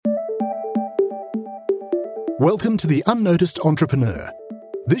Welcome to The Unnoticed Entrepreneur.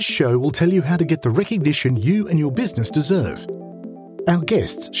 This show will tell you how to get the recognition you and your business deserve. Our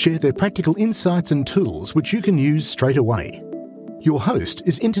guests share their practical insights and tools which you can use straight away. Your host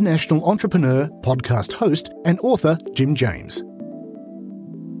is international entrepreneur, podcast host, and author Jim James.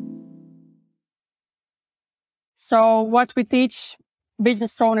 So what we teach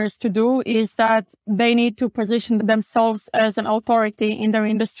business owners to do is that they need to position themselves as an authority in their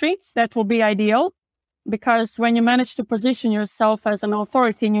industry. That will be ideal, because when you manage to position yourself as an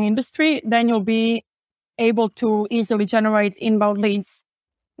authority in your industry, then you'll be able to easily generate inbound leads,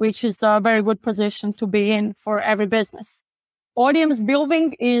 which is a very good position to be in for every business. Audience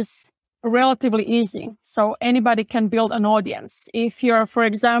building is relatively easy. So anybody can build an audience. If you're, for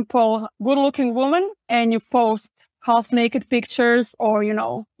example, good-looking woman and you post half-naked pictures or,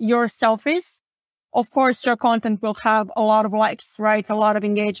 your selfies, of course, your content will have a lot of likes, right? A lot of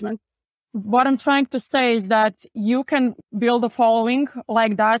engagement. What I'm trying to say is that you can build a following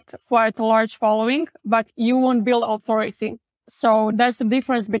like that, quite a large following, but you won't build authority. So that's the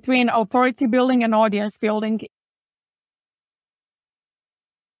difference between authority building and audience building.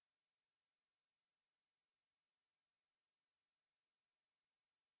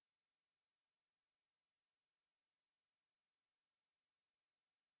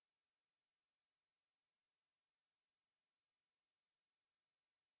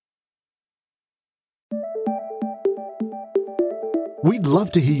 We'd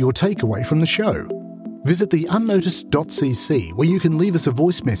love to hear your takeaway from the show. Visit theunnoticed.cc where you can leave us a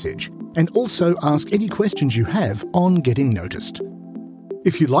voice message and also ask any questions you have on getting noticed.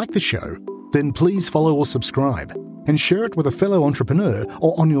 If you like the show, then please follow or subscribe and share it with a fellow entrepreneur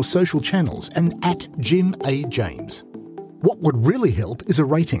or on your social channels and at Jim A. James. What would really help is a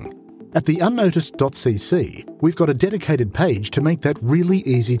rating. At theunnoticed.cc, we've got a dedicated page to make that really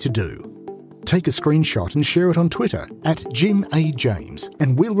easy to do. Take a screenshot and share it on Twitter at Jim A. James,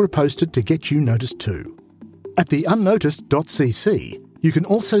 and we'll repost it to get you noticed too. At theunnoticed.cc, you can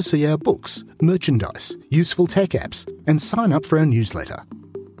also see our books, merchandise, useful tech apps, and sign up for our newsletter.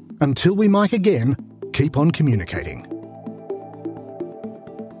 Until we mic again, keep on communicating.